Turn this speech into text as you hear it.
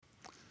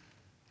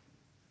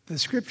The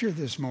scripture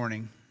this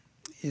morning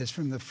is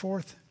from the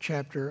 4th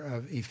chapter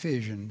of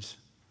Ephesians,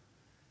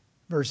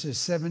 verses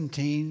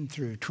 17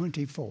 through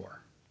 24.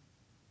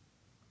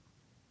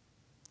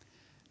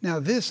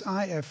 Now this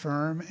I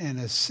affirm and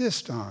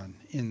insist on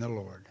in the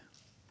Lord.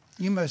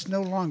 You must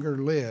no longer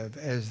live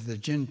as the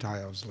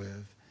Gentiles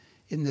live,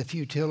 in the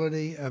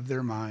futility of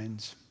their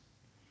minds.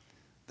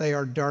 They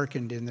are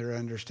darkened in their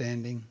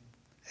understanding,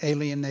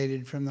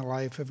 alienated from the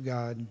life of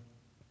God,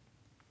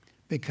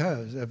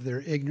 because of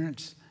their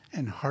ignorance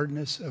and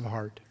hardness of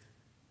heart.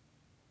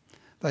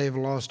 They have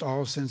lost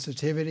all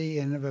sensitivity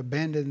and have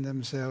abandoned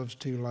themselves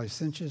to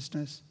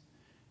licentiousness,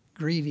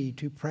 greedy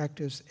to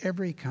practice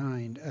every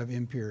kind of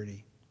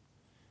impurity.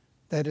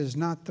 That is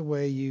not the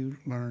way you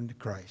learned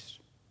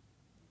Christ.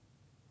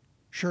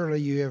 Surely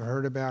you have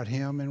heard about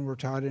him and were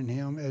taught in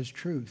him as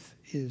truth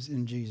is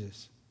in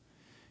Jesus.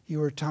 You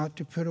were taught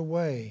to put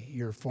away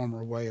your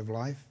former way of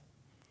life,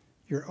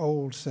 your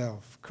old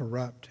self,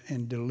 corrupt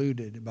and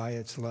deluded by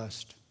its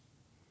lust,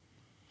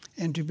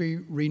 and to be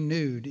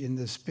renewed in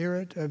the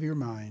spirit of your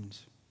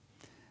minds,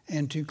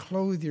 and to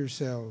clothe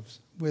yourselves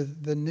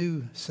with the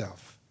new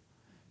self,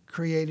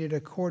 created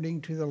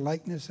according to the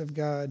likeness of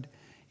God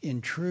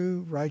in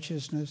true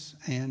righteousness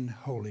and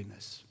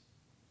holiness.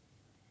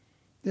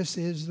 This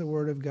is the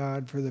word of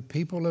God for the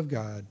people of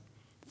God.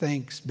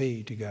 Thanks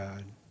be to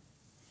God.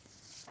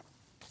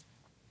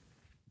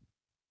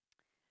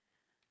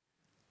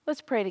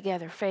 Let's pray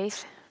together,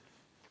 Faith.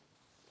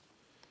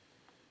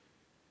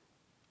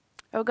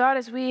 Oh God,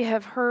 as we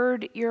have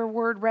heard your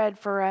word read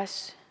for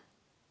us,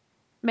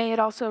 may it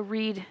also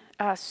read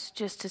us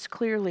just as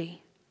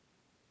clearly.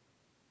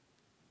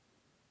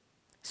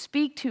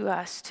 Speak to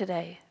us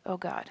today, oh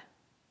God.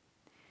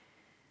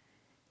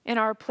 In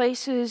our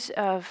places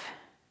of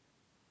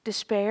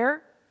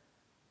despair,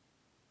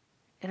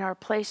 in our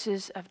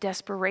places of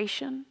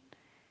desperation,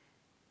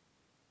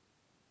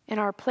 in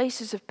our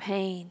places of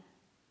pain,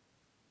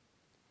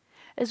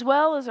 as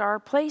well as our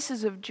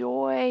places of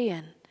joy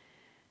and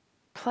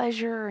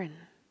pleasure and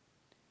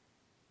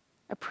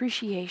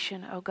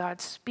appreciation, oh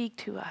God, speak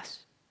to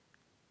us.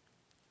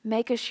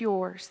 Make us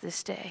yours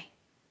this day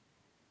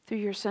through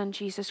your Son,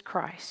 Jesus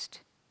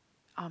Christ.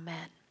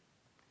 Amen.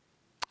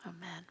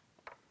 Amen.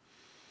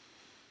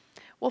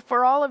 Well,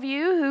 for all of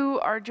you who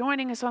are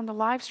joining us on the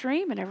live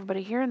stream and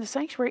everybody here in the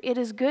sanctuary, it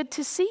is good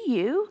to see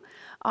you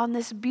on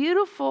this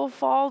beautiful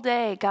fall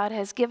day. God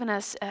has given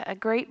us a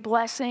great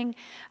blessing.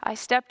 I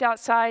stepped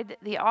outside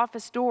the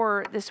office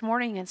door this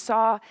morning and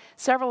saw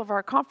several of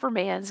our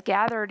confirmands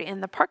gathered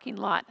in the parking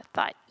lot. I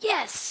thought,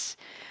 yes,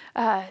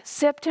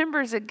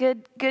 September is a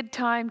good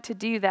time to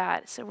do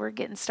that. So we're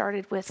getting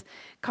started with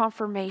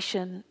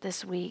confirmation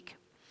this week.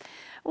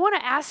 I want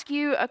to ask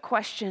you a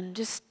question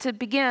just to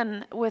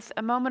begin with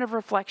a moment of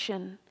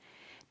reflection.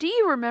 Do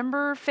you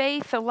remember,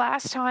 Faith, the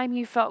last time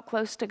you felt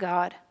close to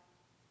God?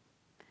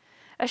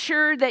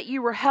 Assured that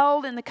you were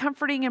held in the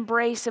comforting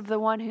embrace of the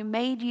one who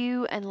made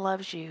you and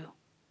loves you.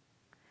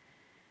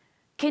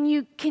 Can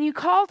you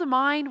call to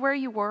mind where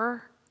you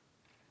were?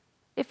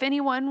 If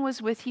anyone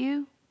was with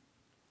you?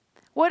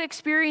 What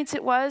experience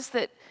it was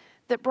that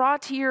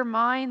brought to your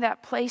mind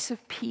that place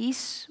of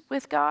peace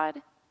with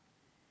God?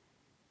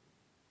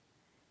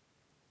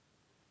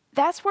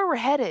 That's where we're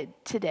headed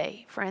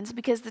today, friends,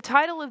 because the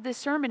title of this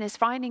sermon is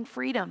Finding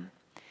Freedom.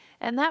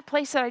 And that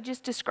place that I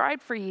just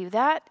described for you,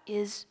 that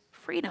is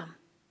freedom.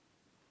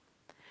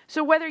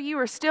 So whether you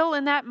are still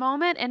in that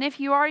moment, and if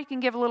you are, you can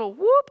give a little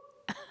whoop,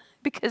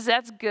 because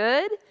that's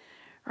good,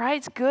 right?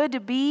 It's good to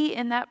be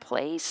in that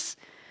place.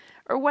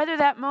 Or whether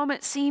that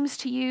moment seems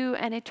to you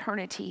an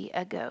eternity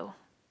ago.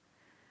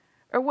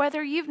 Or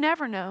whether you've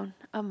never known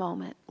a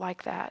moment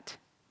like that.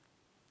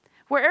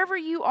 Wherever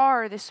you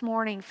are this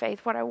morning,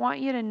 Faith, what I want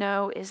you to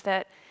know is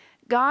that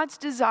God's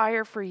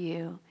desire for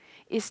you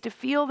is to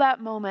feel that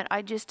moment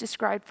I just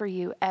described for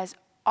you as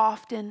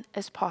often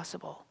as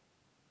possible.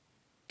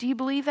 Do you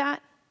believe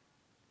that?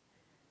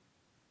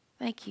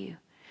 Thank you.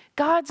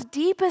 God's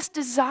deepest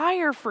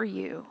desire for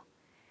you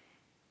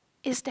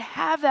is to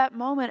have that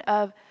moment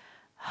of,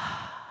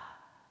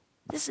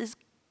 this is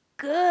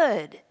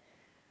good,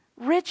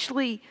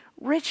 richly,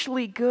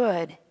 richly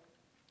good.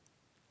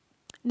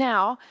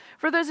 Now,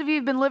 for those of you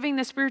who've been living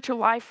the spiritual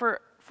life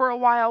for a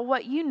while,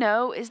 what you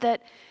know is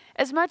that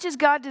as much as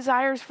God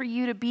desires for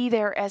you to be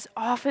there as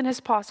often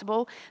as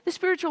possible, the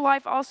spiritual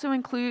life also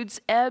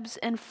includes ebbs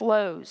and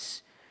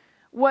flows.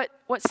 What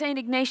St.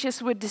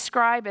 Ignatius would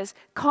describe as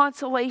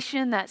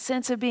consolation, that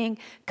sense of being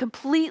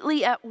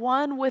completely at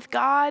one with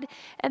God,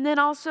 and then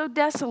also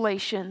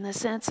desolation, the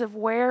sense of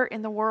where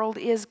in the world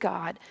is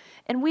God.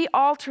 And we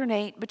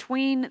alternate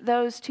between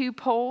those two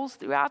poles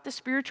throughout the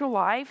spiritual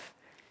life.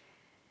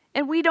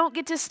 And we don't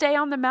get to stay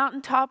on the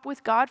mountaintop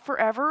with God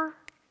forever,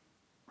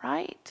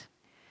 right?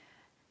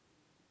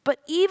 But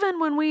even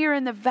when we are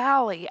in the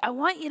valley, I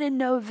want you to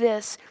know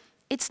this.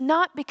 It's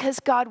not because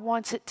God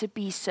wants it to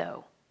be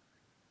so.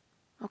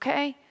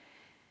 Okay?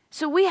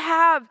 So we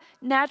have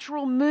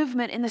natural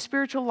movement in the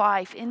spiritual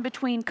life in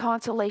between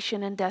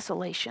consolation and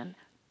desolation.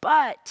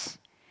 But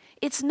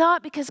It's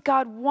not because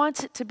God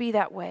wants it to be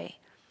that way.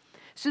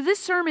 So this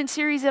sermon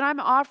series that I'm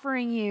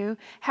offering you,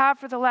 have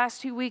for the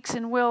last 2 weeks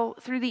and will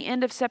through the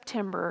end of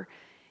September,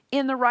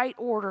 in the right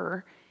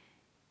order,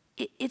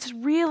 it's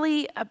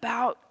really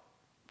about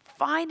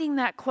finding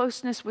that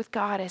closeness with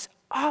God as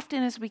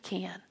often as we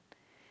can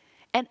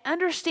and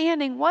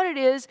understanding what it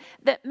is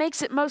that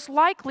makes it most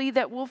likely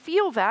that we'll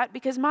feel that,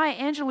 because Maya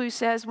Angelou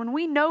says, when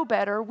we know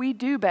better, we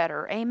do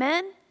better.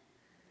 Amen?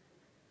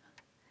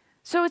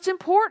 So it's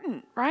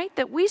important, right,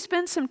 that we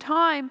spend some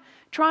time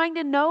trying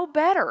to know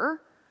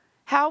better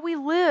how we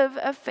live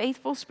a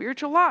faithful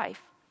spiritual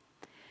life.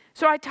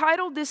 So I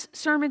titled this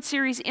sermon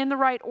series In the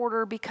Right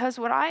Order because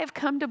what I have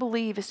come to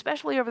believe,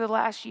 especially over the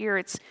last year,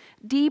 it's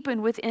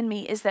deepened within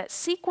me, is that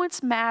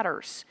sequence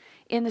matters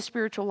in the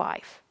spiritual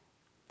life.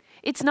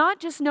 It's not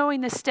just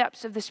knowing the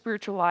steps of the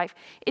spiritual life,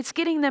 it's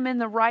getting them in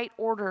the right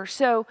order.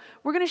 So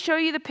we're going to show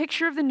you the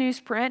picture of the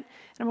newsprint, and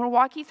I'm going to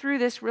walk you through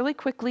this really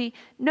quickly.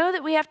 Know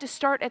that we have to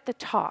start at the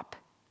top.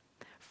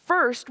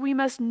 First, we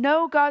must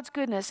know God's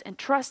goodness and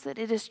trust that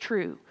it is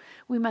true.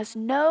 We must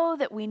know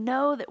that we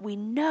know that we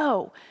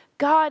know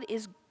God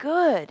is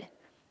good,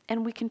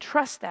 and we can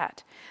trust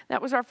that.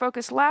 That was our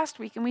focus last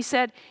week, and we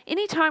said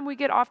anytime we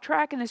get off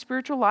track in the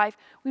spiritual life,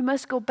 we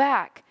must go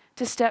back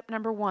to step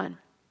number 1.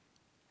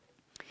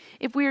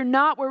 If we are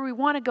not where we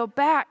want to go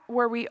back,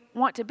 where we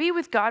want to be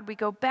with God, we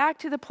go back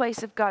to the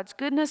place of God's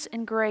goodness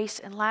and grace.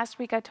 And last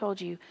week I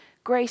told you,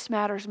 grace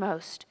matters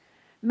most.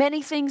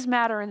 Many things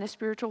matter in the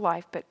spiritual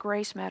life, but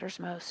grace matters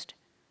most.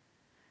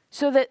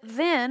 So that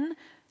then,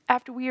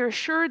 after we are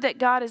assured that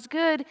God is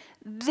good,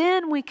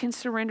 then we can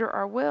surrender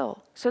our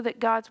will so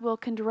that God's will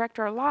can direct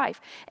our life.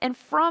 And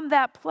from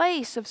that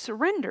place of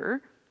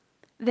surrender,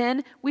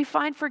 then we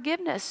find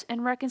forgiveness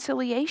and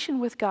reconciliation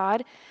with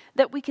God,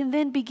 that we can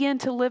then begin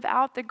to live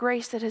out the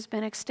grace that has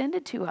been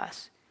extended to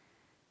us.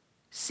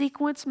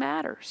 Sequence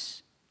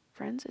matters,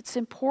 friends. It's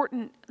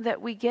important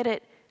that we get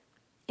it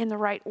in the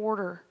right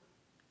order.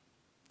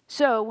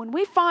 So when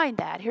we find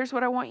that, here's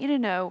what I want you to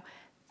know.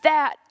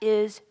 That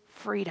is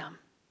freedom.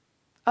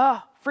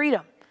 Oh,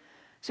 freedom.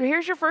 So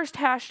here's your first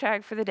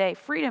hashtag for the day.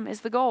 Freedom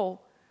is the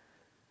goal.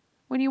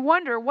 When you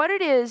wonder what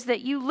it is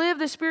that you live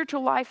the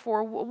spiritual life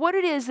for, what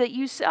it is that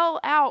you sell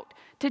out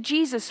to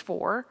Jesus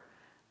for,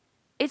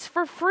 it's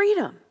for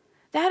freedom.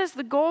 That is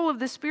the goal of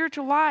the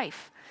spiritual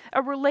life.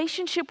 A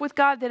relationship with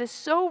God that is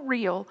so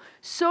real,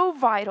 so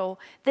vital,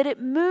 that it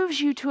moves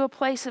you to a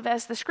place of,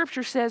 as the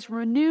scripture says,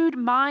 renewed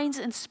minds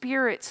and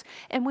spirits.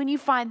 And when you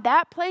find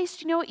that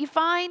place, you know what you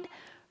find?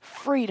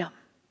 Freedom.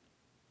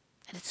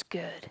 And it's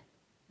good.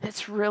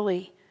 It's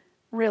really,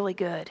 really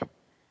good.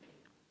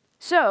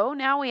 So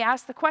now we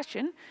ask the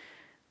question,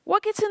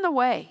 what gets in the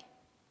way?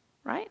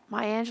 Right?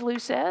 Maya Angelou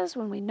says,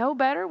 when we know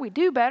better, we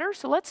do better.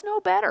 So let's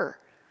know better.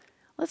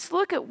 Let's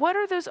look at what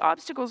are those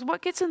obstacles?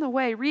 What gets in the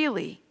way,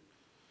 really?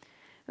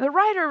 The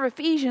writer of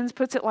Ephesians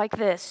puts it like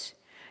this: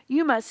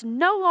 you must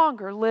no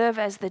longer live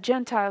as the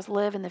Gentiles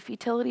live in the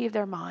futility of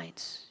their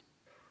minds.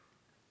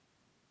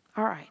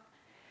 All right.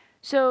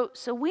 So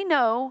we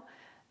know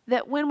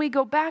that when we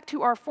go back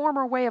to our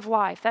former way of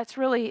life, that's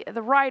really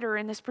the writer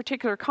in this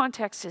particular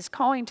context is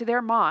calling to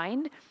their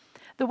mind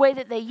the way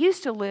that they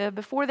used to live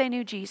before they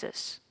knew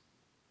Jesus,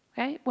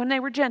 okay? When they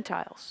were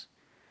Gentiles,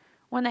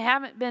 when they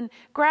haven't been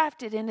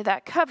grafted into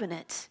that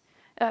covenant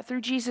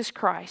through Jesus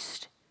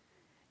Christ.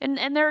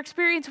 And their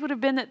experience would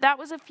have been that that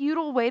was a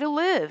futile way to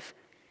live.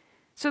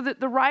 So that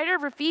the writer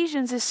of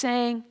Ephesians is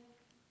saying,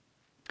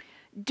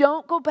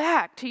 don't go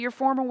back to your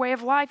former way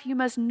of life. You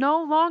must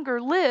no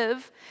longer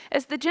live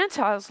as the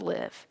Gentiles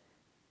live.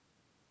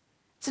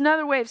 It's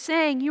another way of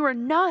saying you are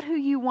not who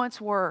you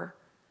once were.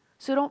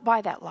 So don't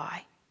buy that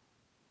lie.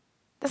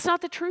 That's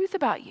not the truth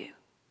about you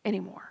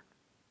anymore.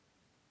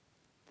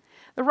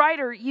 The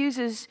writer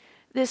uses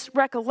this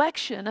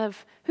recollection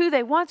of who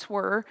they once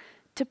were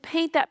to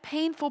paint that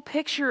painful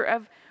picture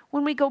of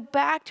when we go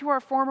back to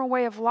our former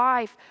way of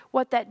life,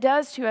 what that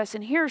does to us.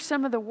 And here are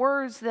some of the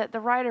words that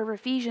the writer of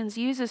Ephesians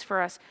uses for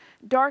us.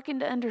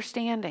 Darkened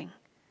understanding,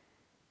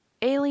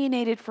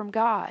 alienated from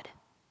God,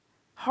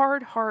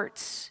 hard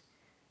hearts,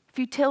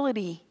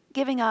 futility,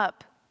 giving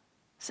up,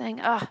 saying,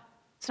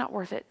 it's not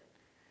worth it.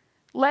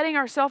 Letting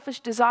our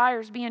selfish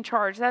desires be in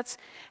charge. That's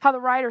how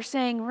the writer's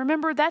saying,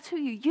 remember, that's who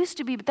you used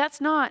to be, but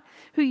that's not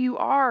who you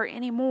are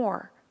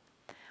anymore.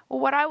 Well,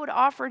 what I would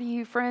offer to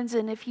you, friends,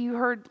 and if you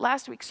heard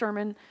last week's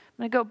sermon, I'm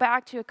going to go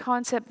back to a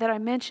concept that I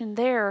mentioned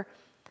there.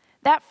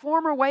 That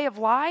former way of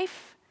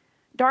life,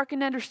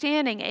 darkened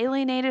understanding,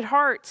 alienated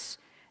hearts,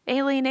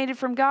 alienated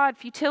from God,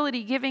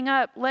 futility, giving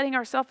up, letting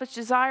our selfish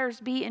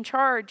desires be in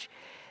charge.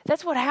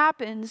 That's what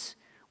happens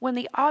when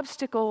the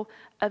obstacle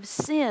of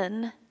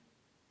sin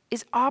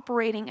is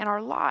operating in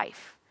our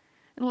life.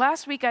 And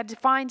last week I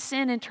defined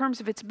sin in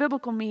terms of its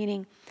biblical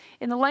meaning.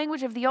 In the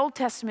language of the Old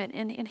Testament,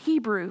 in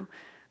Hebrew,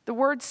 the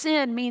word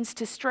sin means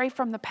to stray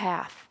from the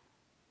path.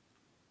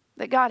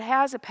 That God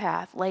has a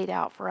path laid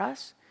out for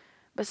us,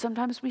 but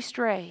sometimes we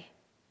stray.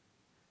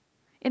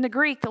 In the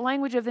Greek, the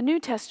language of the New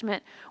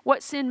Testament,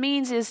 what sin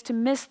means is to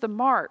miss the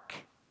mark.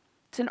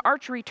 It's an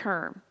archery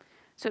term.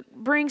 So it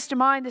brings to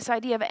mind this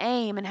idea of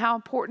aim and how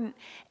important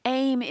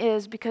aim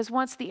is, because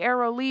once the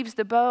arrow leaves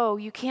the bow,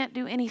 you can't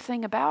do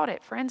anything about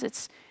it, friends.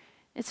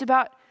 It's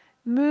about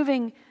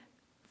moving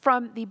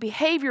from the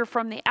behavior,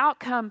 from the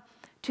outcome,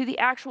 to the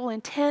actual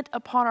intent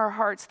upon our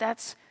hearts.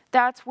 That's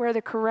where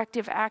the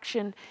corrective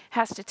action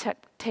has to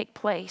take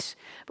place.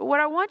 But what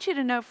I want you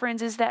to know,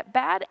 friends, is that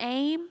bad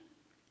aim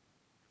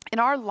in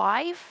our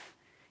life,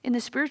 in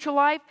the spiritual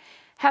life,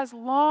 has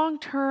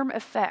long-term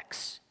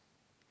effects.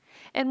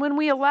 And when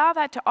we allow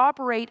that to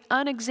operate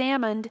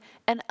unexamined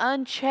and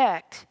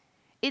unchecked,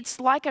 it's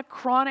like a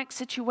chronic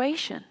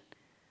situation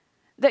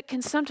that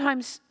can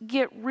sometimes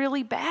get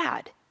really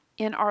bad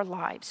in our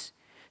lives.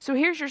 So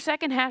here's your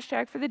second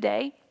hashtag for the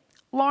day: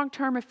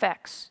 long-term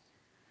effects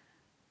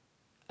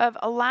of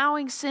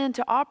allowing sin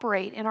to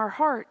operate in our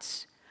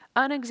hearts,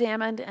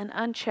 unexamined and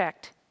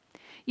unchecked.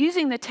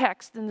 Using the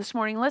text in this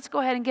morning, let's go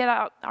ahead and get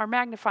out our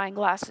magnifying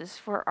glasses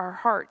for our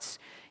hearts.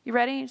 You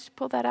ready? Just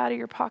pull that out of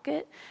your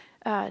pocket.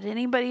 Did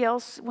anybody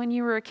else, when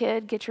you were a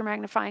kid, get your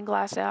magnifying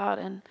glass out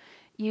and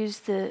use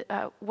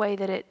the way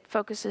that it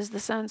focuses the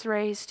sun's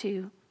rays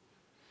to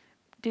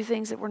do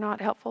things that were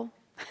not helpful?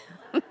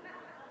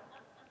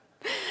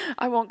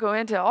 I won't go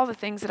into all the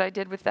things that I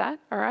did with that,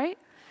 all right?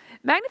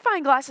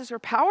 Magnifying glasses are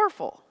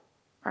powerful,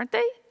 aren't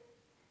they?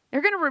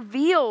 They're going to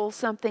reveal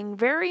something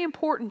very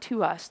important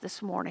to us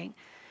this morning.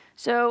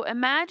 So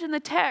imagine the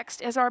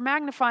text as our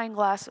magnifying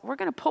glass. We're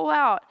going to pull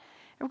out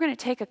and we're going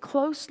to take a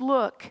close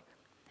look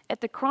at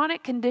the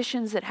chronic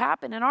conditions that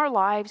happen in our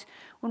lives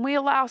when we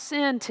allow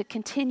sin to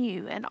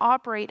continue and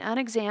operate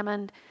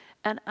unexamined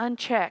and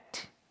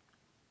unchecked.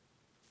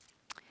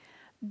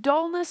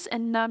 Dullness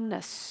and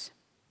numbness.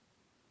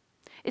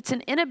 It's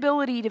an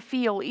inability to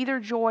feel either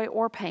joy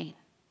or pain.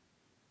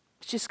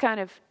 It's just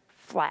kind of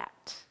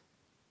flat.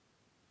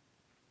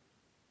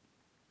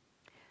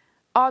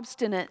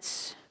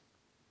 Obstinance.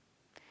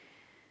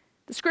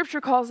 The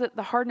scripture calls it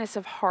the hardness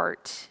of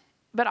heart.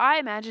 But I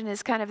imagine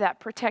it's kind of that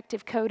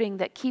protective coating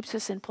that keeps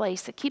us in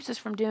place, that keeps us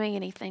from doing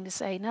anything, to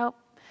say, nope,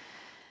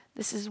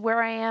 this is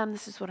where I am,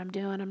 this is what I'm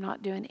doing, I'm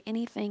not doing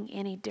anything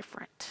any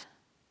different.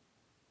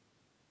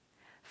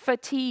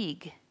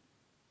 Fatigue.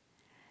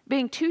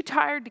 Being too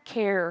tired to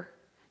care,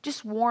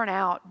 just worn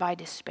out by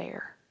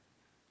despair.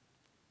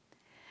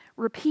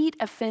 Repeat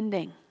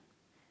offending.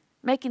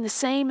 Making the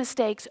same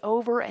mistakes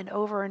over and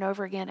over and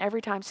over again,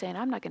 every time saying,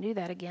 I'm not going to do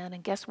that again,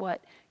 and guess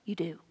what? You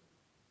do.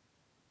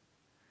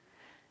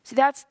 See,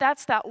 that's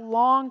that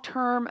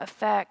long-term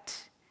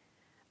effect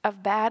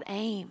of bad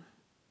aim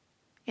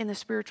in the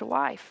spiritual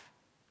life.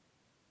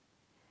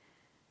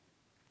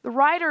 The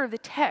writer of the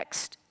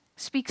text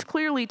speaks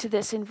clearly to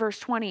this in verse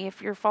 20,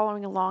 if you're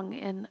following along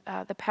in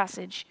the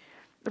passage.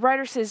 The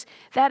writer says,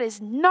 that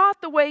is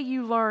not the way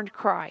you learned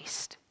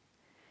Christ.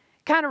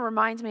 Kind of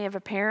reminds me of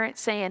a parent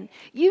saying,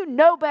 you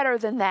know better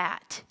than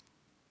that,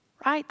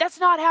 right? That's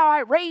not how I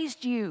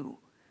raised you.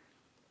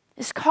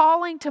 It's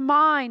calling to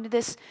mind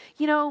this,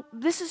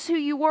 this is who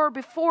you were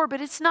before,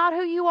 but it's not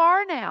who you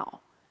are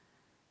now.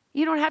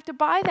 You don't have to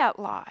buy that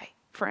lie,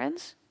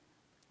 friends.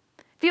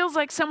 Feels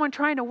like someone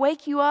trying to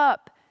wake you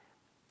up.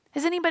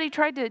 Has anybody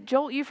tried to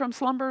jolt you from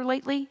slumber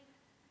lately?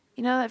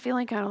 You know, that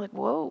feeling kind of like,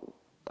 whoa,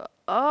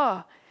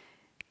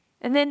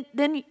 And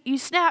then you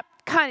snap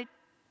kind of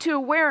to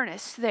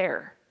awareness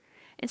there.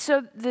 And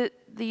so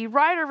the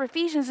writer of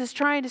Ephesians is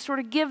trying to sort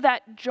of give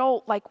that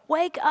jolt, like,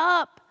 wake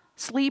up,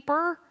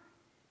 sleeper.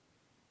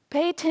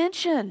 Pay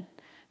attention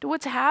to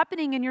what's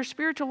happening in your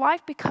spiritual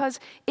life, because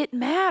it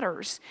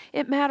matters.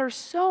 It matters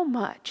so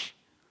much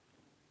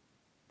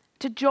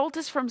to jolt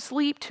us from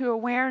sleep to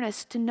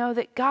awareness, to know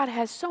that God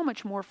has so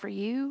much more for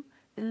you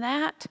than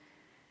that.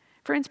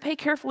 Friends, pay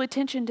careful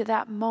attention to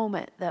that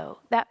moment, though,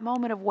 that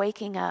moment of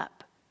waking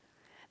up,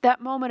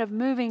 that moment of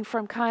moving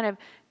from kind of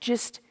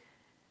just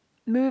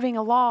moving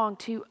along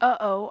to,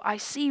 I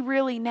see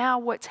really now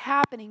what's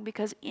happening,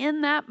 because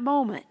in that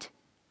moment,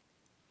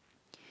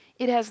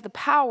 it has the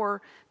power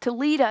to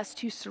lead us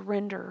to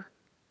surrender,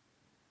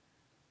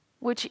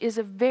 which is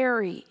a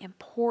very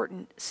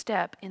important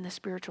step in the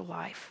spiritual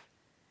life.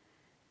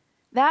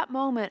 That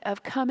moment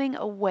of coming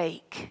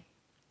awake,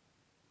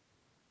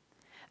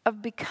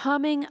 of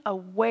becoming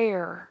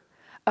aware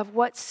of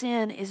what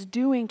sin is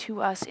doing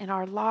to us in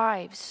our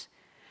lives,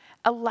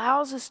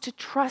 allows us to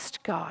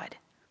trust God.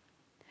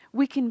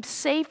 We can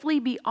safely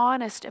be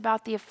honest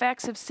about the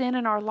effects of sin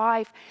in our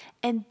life,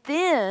 and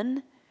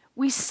then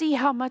we see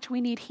how much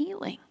we need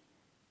healing.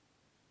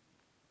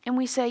 And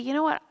we say, you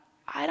know what?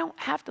 I don't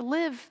have to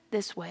live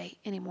this way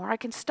anymore. I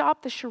can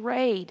stop the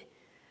charade.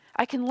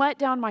 I can let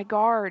down my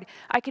guard.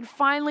 I can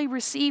finally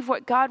receive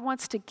what God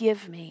wants to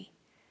give me.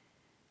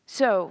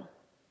 So,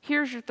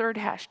 here's your third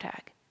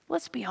hashtag.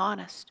 Let's be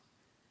honest.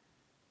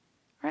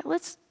 All right,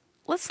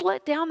 let's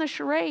let down the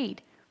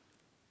charade.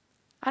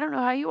 I don't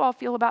know how you all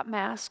feel about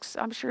masks.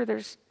 I'm sure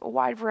there's a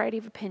wide variety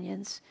of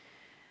opinions.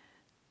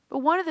 But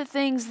one of the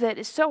things that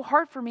is so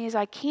hard for me is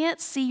I can't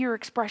see your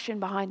expression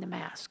behind the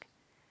mask.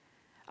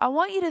 I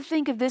want you to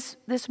think of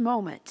this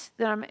moment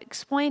that I'm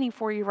explaining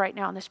for you right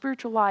now in the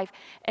spiritual life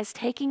as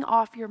taking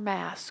off your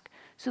mask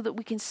so that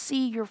we can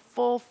see your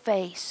full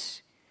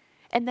face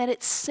and that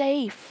it's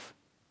safe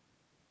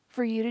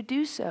for you to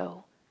do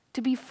so,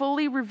 to be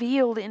fully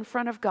revealed in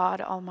front of God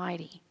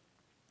Almighty.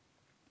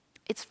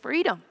 It's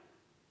freedom.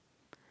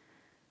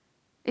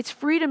 It's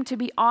freedom to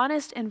be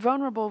honest and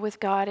vulnerable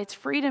with God. It's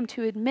freedom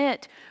to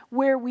admit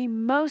where we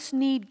most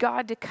need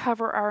God to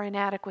cover our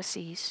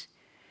inadequacies.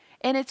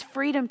 And it's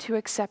freedom to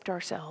accept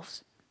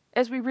ourselves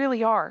as we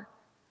really are.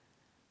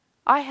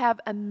 I have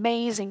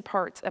amazing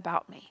parts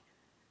about me,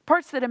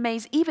 parts that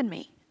amaze even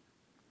me.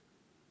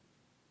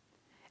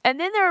 And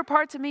then there are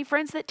parts of me,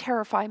 friends, that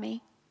terrify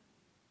me.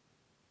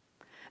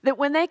 That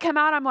when they come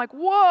out, I'm like,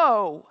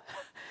 whoa,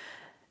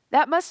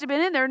 that must have been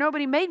in there.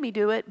 Nobody made me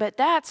do it, but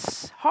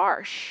that's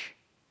harsh.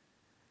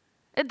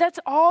 And that's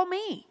all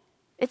me.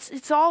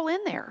 It's all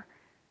in there.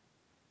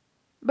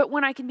 But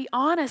when I can be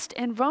honest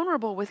and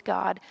vulnerable with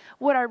God,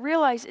 what I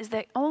realize is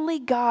that only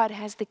God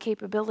has the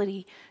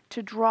capability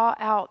to draw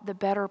out the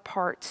better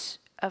parts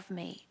of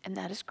me, and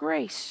that is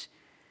grace.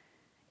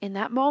 In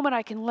that moment,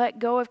 I can let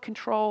go of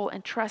control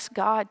and trust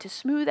God to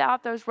smooth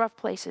out those rough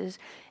places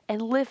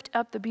and lift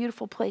up the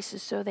beautiful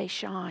places so they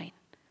shine.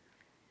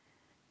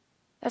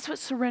 That's what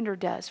surrender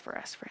does for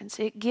us, friends.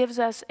 It gives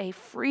us a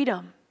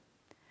freedom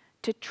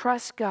to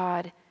trust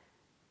God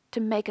to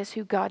make us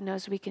who God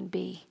knows we can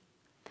be.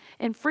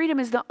 And freedom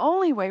is the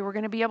only way we're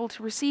going to be able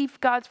to receive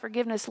God's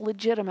forgiveness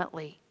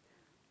legitimately.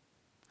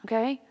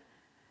 Okay?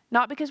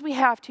 Not because we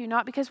have to,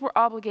 not because we're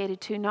obligated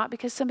to, not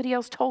because somebody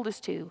else told us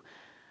to,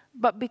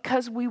 but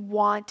because we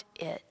want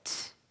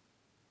it.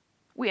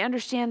 We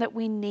understand that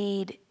we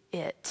need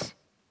it.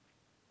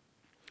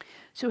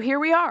 So here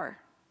we are,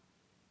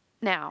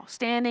 now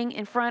standing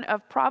in front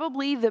of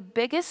probably the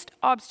biggest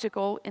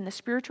obstacle in the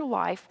spiritual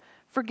life,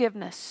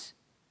 forgiveness.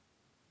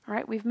 All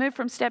right, we've moved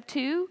from step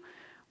 2.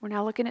 We're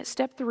now looking at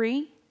step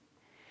 3.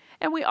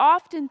 And we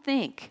often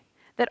think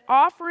that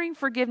offering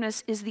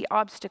forgiveness is the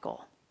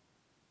obstacle.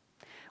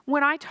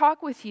 When I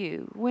talk with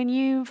you, when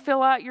you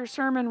fill out your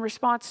sermon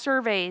response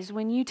surveys,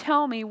 when you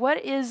tell me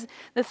what is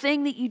the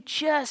thing that you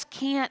just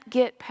can't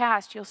get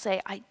past, you'll say,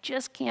 I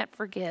just can't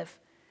forgive.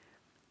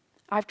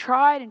 I've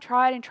tried and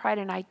tried and tried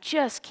and I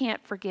just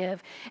can't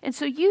forgive. And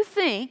so you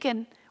think,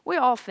 and we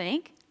all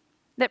think,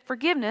 that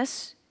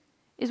forgiveness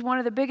is one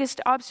of the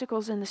biggest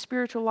obstacles in the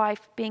spiritual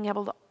life, being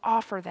able to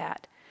offer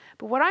that.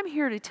 But what I'm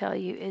here to tell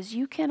you is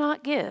you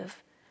cannot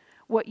give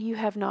what you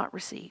have not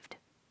received.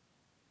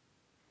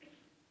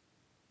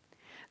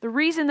 The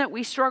reason that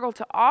we struggle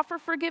to offer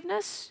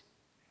forgiveness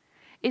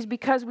is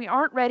because we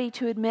aren't ready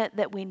to admit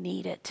that we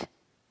need it.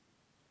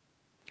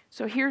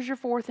 So here's your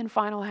fourth and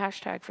final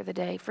hashtag for the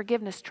day,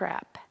 forgiveness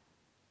trap.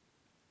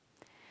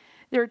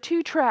 There are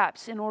 2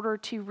 traps in order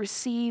to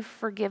receive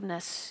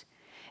forgiveness,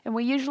 and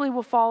we usually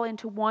will fall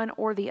into one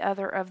or the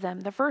other of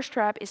them. The first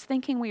trap is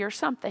thinking we are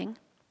something,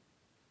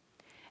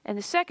 and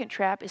the second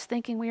trap is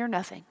thinking we are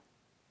nothing.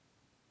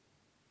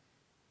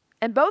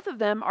 And both of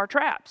them are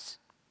traps.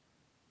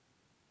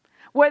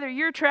 Whether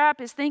your trap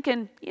is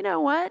thinking, you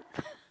know what,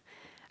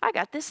 I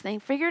got this thing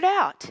figured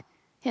out,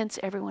 hence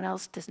everyone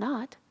else does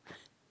not.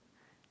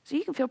 So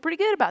you can feel pretty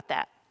good about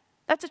that.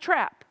 That's a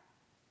trap.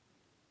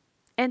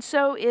 And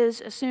so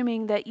is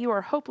assuming that you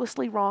are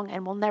hopelessly wrong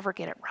and will never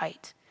get it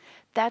right.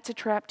 That's a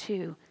trap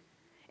too.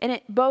 And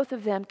both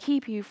of them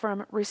keep you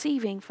from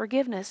receiving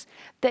forgiveness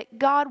that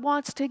God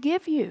wants to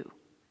give you.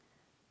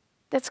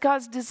 That's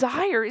God's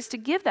desire, is to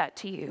give that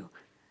to you.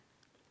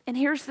 And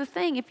here's the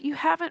thing, if you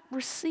haven't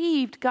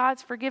received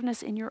God's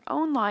forgiveness in your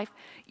own life,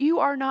 you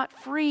are not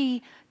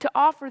free to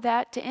offer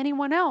that to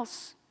anyone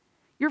else.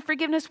 Your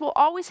forgiveness will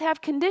always have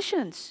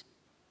conditions.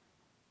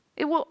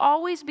 It will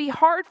always be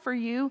hard for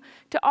you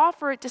to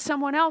offer it to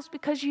someone else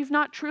because you've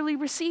not truly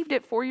received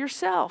it for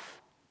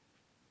yourself.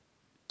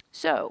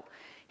 So,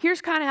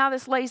 here's kind of how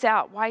this lays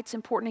out, why it's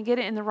important to get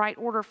it in the right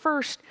order.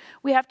 First,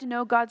 we have to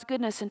know God's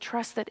goodness and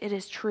trust that it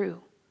is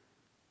true.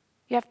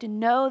 You have to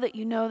know that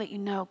you know that you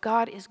know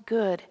God is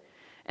good,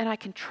 and I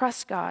can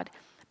trust God,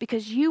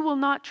 because you will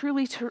not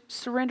truly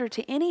surrender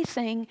to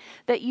anything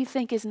that you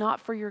think is not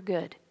for your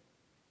good.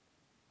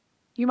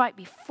 You might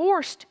be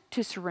forced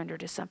to surrender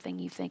to something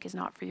you think is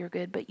not for your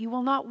good, but you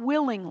will not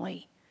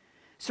willingly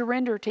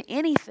surrender to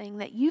anything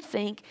that you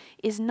think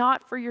is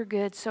not for your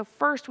good. So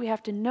first, we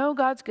have to know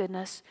God's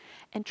goodness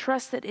and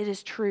trust that it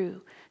is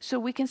true, so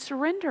we can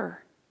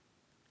surrender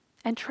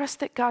and trust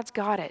that God's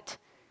got it.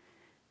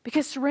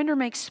 Because surrender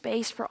makes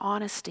space for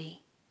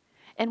honesty.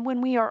 And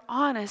when we are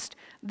honest,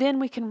 then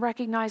we can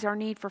recognize our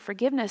need for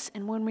forgiveness.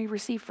 And when we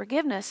receive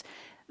forgiveness,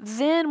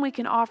 then we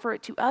can offer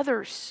it to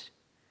others.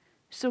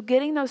 So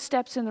getting those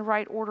steps in the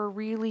right order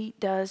really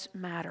does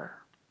matter.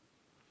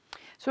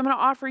 So I'm going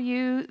to offer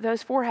you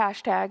those 4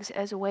 hashtags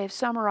as a way of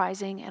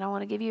summarizing, and I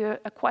want to give you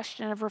a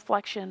question of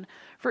reflection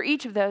for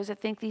each of those. I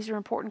think these are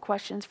important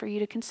questions for you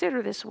to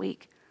consider this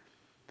week.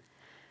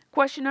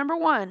 Question number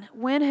 1,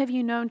 when have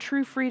you known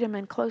true freedom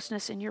and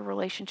closeness in your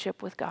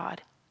relationship with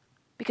God?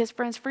 Because,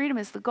 friends, freedom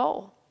is the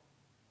goal.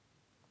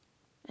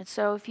 And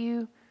so if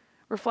you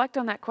reflect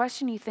on that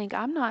question, you think,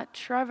 I'm not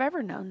sure I've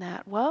ever known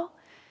that. Well,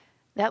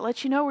 that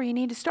lets you know where you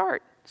need to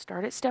start.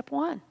 Start at step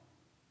 1,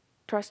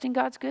 trusting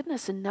God's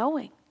goodness and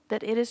knowing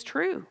that it is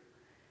true.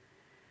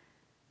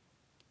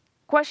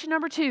 Question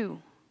number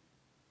 2,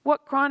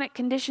 what chronic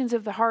conditions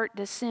of the heart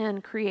does sin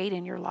create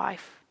in your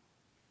life?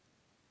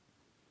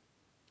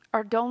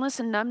 Are dullness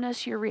and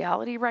numbness your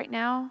reality right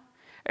now?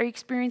 Are you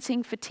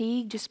experiencing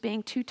fatigue, just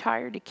being too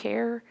tired to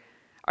care?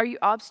 Are you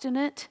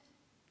obstinate?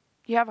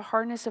 You have a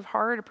hardness of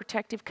heart, a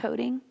protective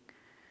coating?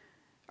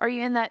 Are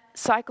you in that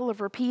cycle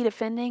of repeat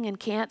offending and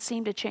can't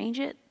seem to change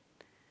it?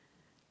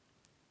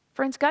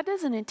 Friends, God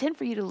doesn't intend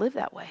for you to live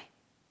that way.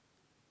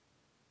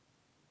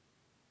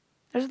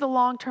 Those are the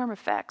long-term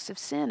effects of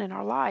sin in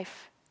our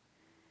life.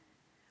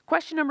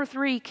 Question number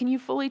 3, can you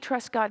fully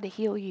trust God to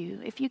heal you?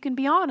 If you can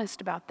be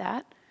honest about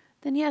that,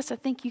 then yes, I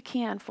think you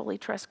can fully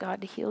trust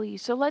God to heal you.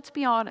 So let's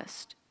be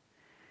honest.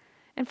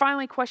 And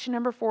finally, question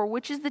number 4,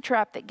 which is the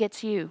trap that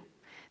gets you?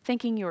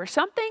 Thinking you are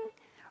something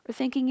or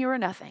thinking you are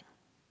nothing?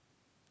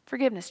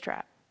 Forgiveness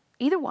trap.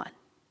 Either one.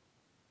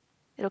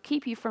 It'll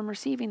keep you from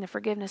receiving the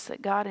forgiveness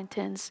that God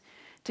intends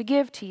to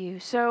give to you.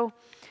 So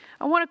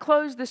I want to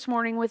close this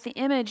morning with the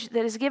image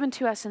that is given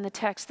to us in the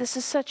text. This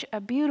is such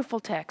a beautiful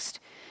text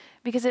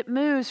because it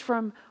moves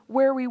from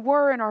where we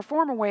were in our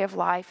former way of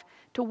life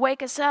to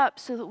wake us up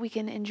so that we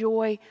can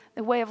enjoy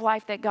the way of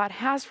life that God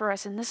has for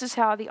us. And this is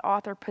how the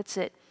author puts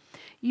it.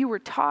 You were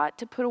taught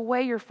to put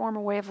away your former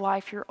way of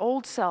life, your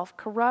old self,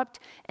 corrupt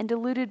and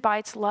deluded by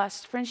its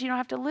lust. Friends, you don't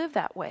have to live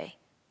that way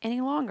any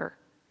longer.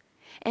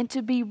 And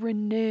to be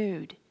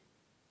renewed.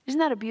 Isn't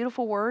that a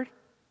beautiful word?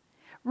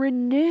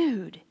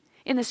 Renewed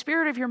in the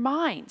spirit of your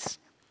minds.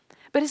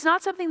 But it's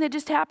not something that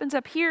just happens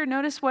up here.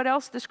 Notice what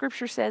else the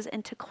scripture says,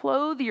 and to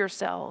clothe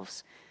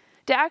yourselves,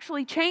 to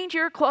actually change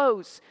your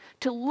clothes,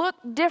 to look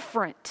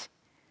different,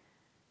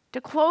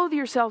 to clothe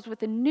yourselves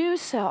with a new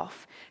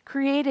self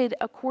created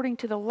according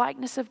to the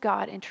likeness of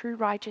God in true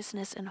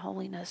righteousness and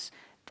holiness.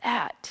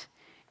 That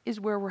is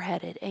where we're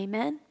headed.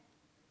 Amen?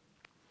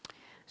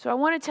 So I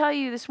want to tell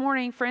you this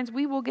morning, friends,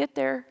 we will get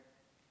there.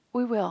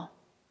 We will.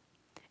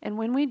 And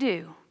when we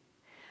do,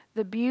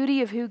 the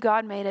beauty of who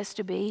God made us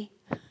to be,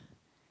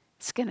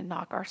 it's going to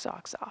knock our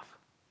socks off.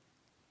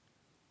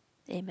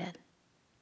 Amen.